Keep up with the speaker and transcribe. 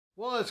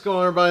What's going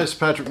on, everybody? It's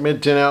Patrick,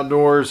 Mid-10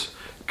 Outdoors.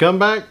 Come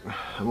back.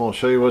 I'm going to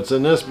show you what's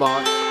in this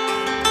box.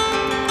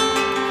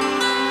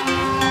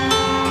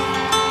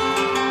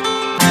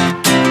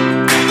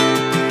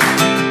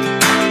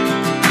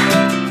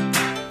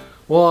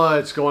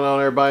 What's going on,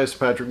 everybody? It's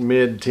Patrick,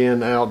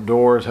 Mid-10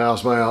 Outdoors.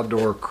 How's my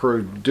outdoor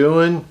crew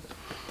doing?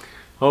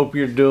 Hope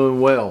you're doing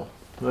well.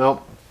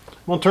 Well, I'm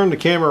going to turn the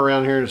camera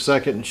around here in a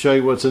second and show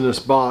you what's in this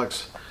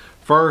box.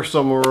 First,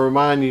 I'm going to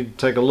remind you to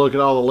take a look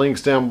at all the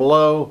links down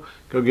below.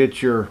 Go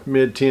get your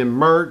Mid-10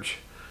 merch.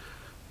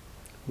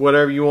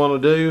 Whatever you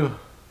want to do,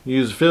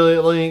 use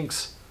affiliate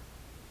links,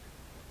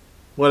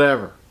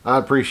 whatever. I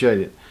appreciate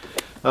it.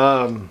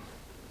 But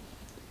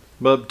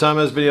by the time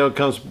this video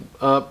comes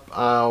up,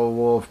 I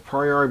will have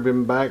probably already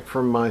been back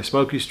from my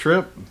Smokies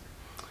trip,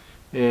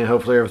 and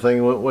hopefully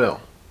everything went well.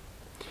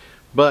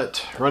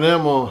 But right now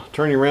I'm going to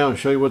turn you around and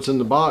show you what's in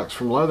the box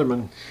from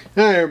Leatherman.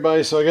 Hi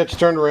everybody, so I got you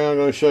turned around. I'm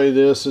going to show you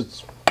this.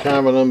 It's kind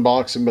of an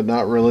unboxing, but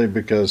not really,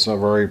 because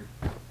I've already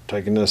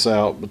taken this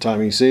out by the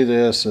time you see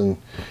this, and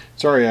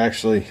it's already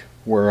actually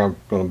where I'm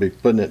going to be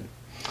putting it.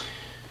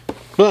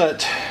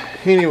 But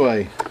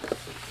anyway,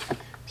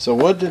 so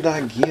what did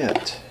I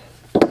get?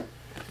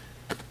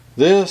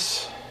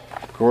 This,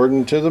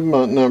 according to the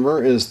month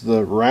number, is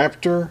the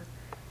Raptor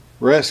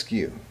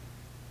Rescue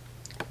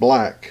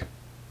Black.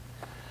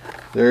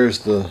 There's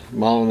the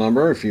model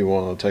number if you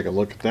want to take a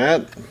look at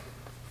that.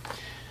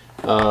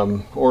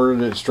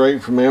 Ordered it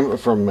straight from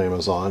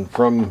Amazon,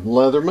 from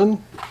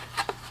Leatherman.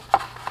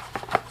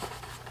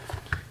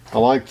 I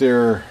like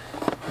their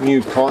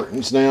new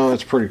cartons now.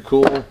 That's pretty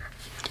cool.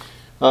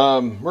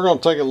 We're going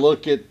to take a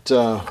look at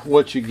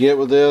what you get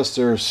with this.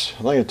 There's,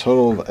 I think, a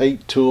total of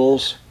 8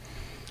 tools.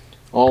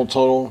 All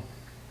total.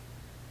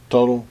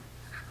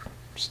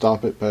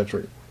 Stop it,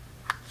 Patrick.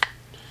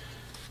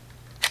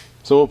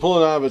 So we'll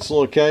pull it out of its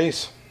little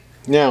case.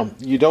 Now,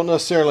 you don't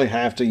necessarily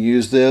have to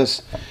use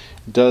this.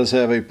 It does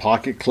have a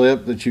pocket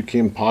clip that you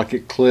can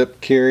pocket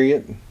clip carry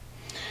it.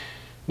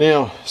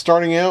 Now,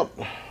 starting out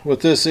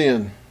with this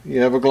end, you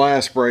have a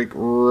glass break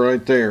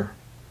right there.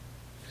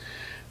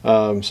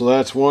 So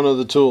that's one of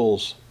the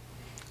tools.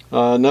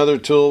 Another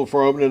tool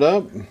before I open it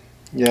up,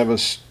 you have a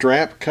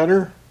strap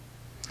cutter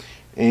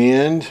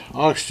and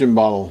oxygen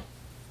bottle.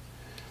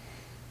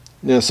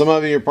 Now, some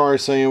of you are probably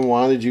saying,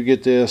 why did you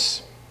get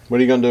this? What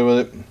are you going to do with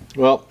it?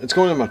 Well, it's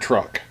going in my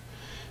truck.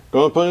 I'm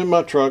going to put it in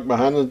my truck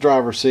behind the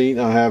driver's seat.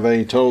 I have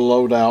a total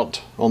loadout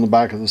on the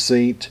back of the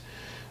seat.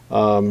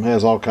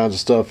 Has all kinds of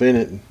stuff in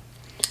it.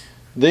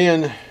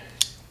 Then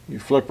you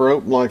flip her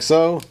open like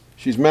so.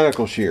 She's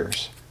medical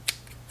shears.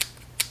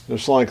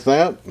 Just like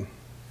that.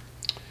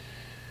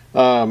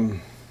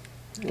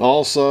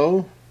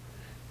 Also,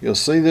 you'll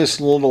see this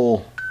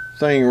little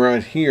thing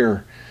right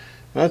here.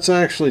 That's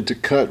actually to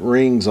cut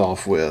rings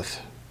off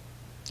with.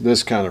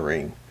 This kind of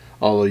ring.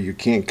 Although you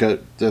can't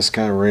cut this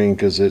kind of ring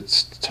because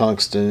it's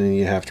tungsten and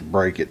you have to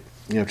break it.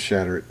 You have to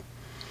shatter it.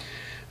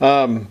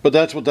 But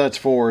that's what that's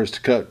for, is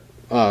to cut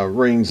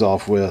rings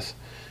off with.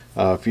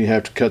 If you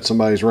have to cut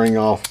somebody's ring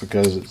off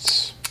because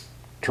it's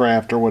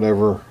trapped or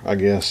whatever, I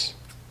guess.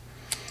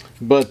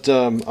 But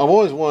I've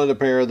always wanted a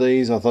pair of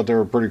these. I thought they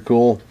were pretty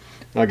cool.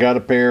 I got a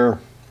pair.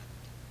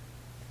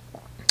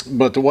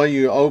 But the way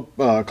you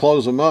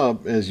close them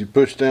up is you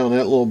push down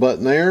that little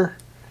button there.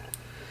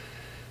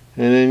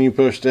 And then you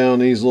push down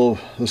this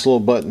little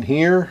button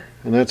here,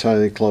 and that's how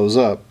they close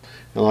up.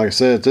 And like I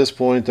said, at this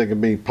point they can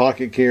be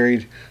pocket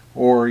carried,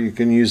 or you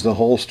can use the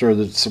holster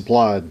that's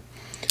supplied.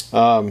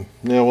 Now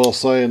we'll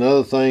say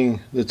another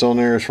thing that's on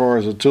there as far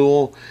as a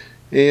tool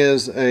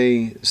is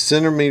a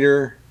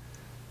centimeter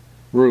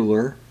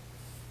ruler.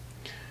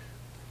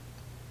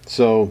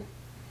 So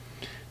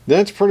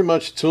that's pretty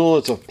much a tool.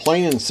 It's a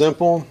plain and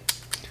simple.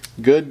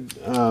 Good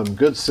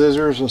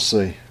scissors. Let's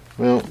see.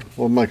 Well,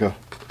 we'll make a.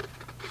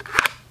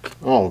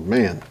 Oh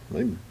man,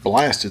 they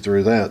blasted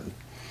through that.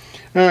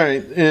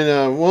 Alright,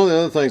 and one of the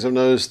other things I've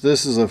noticed,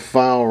 this is a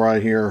file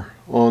right here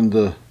on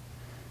the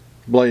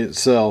blade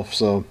itself.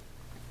 So,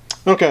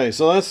 okay,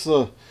 so that's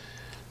the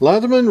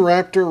Leatherman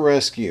Raptor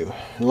Rescue.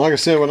 And like I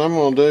said, what I'm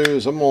going to do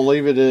is I'm going to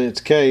leave it in its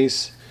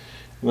case,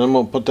 and I'm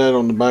going to put that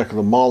on the back of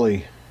the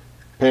Molly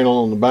panel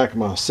on the back of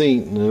my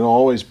seat, and it'll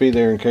always be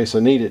there in case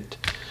I need it.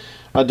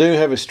 I do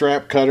have a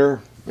strap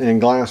cutter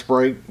and glass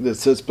break that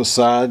sits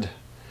beside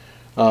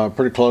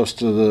pretty close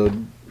to the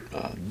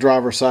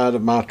driver's side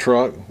of my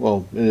truck.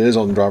 Well, it is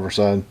on the driver's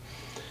side.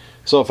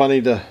 So if I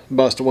need to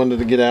bust a window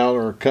to get out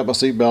or cut my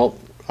seat belt,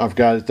 I've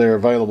got it there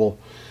available.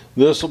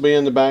 This will be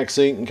in the back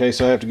seat in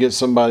case I have to get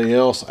somebody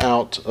else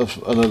out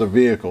of another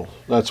vehicle.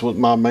 That's what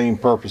my main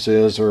purpose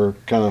is, or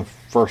kind of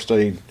first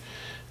aid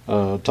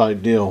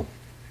type deal.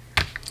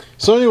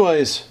 So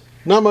anyways,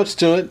 not much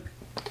to it.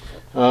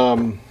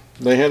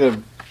 They had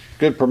a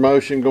good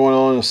promotion going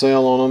on, a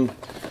sale on them.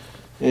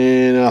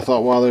 And I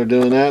thought while they're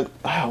doing that,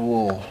 I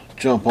will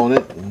jump on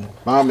it and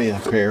buy me a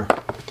pair.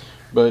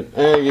 But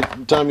hey, by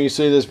the time you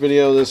see this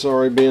video, this will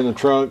already be in the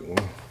truck,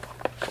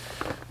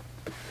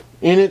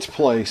 in its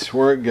place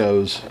where it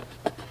goes.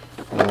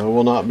 I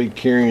will not be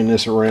carrying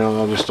this around.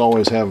 I'll just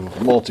always have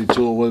a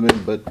multi-tool with me,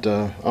 but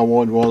I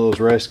wanted one of those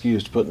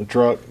rescues to put in the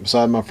truck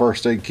beside my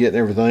first aid kit and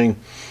everything.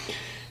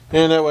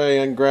 And that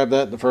way I can grab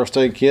that in the first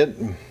aid kit.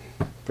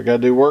 If I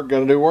gotta do work,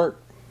 gotta do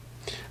work.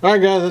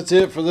 Alright guys, that's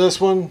it for this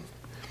one.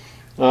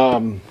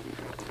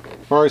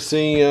 Already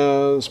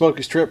see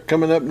Smokey's trip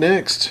coming up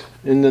next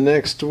in the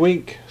next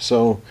week.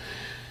 So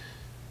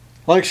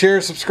like,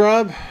 share,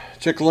 subscribe.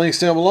 Check the links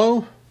down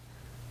below.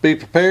 Be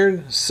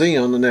prepared. See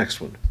you on the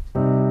next one.